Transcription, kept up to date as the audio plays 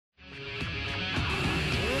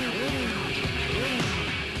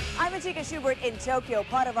Katika Schubert in Tokyo,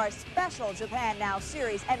 part of our special Japan Now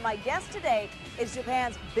series. And my guest today is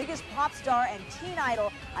Japan's biggest pop star and teen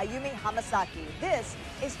idol, Ayumi Hamasaki. This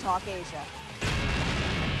is Talk Asia.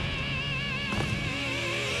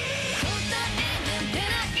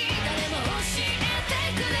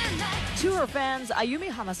 To her fans, Ayumi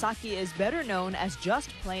Hamasaki is better known as just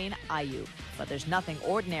plain Ayu. But there's nothing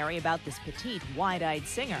ordinary about this petite, wide-eyed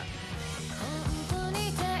singer.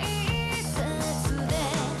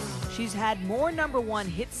 She's had more #1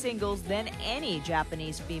 hit singles than any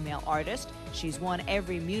Japanese female artist. She's won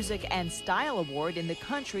every music and style award in the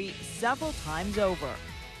country several times over.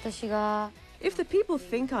 If the people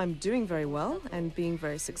think I'm doing very well and being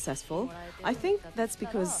very successful, I think that's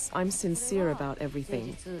because I'm sincere about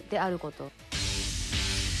everything.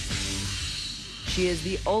 She is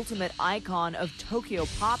the ultimate icon of Tokyo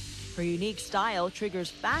pop. Her unique style triggers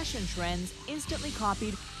fashion trends instantly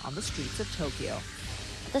copied on the streets of Tokyo.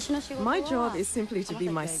 My job is simply to be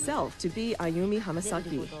myself, to be Ayumi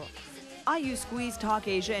Hamasaki. Ayu squeezed Talk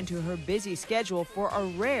Asia into her busy schedule for a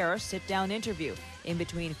rare sit-down interview in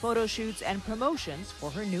between photo shoots and promotions for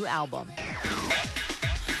her new album.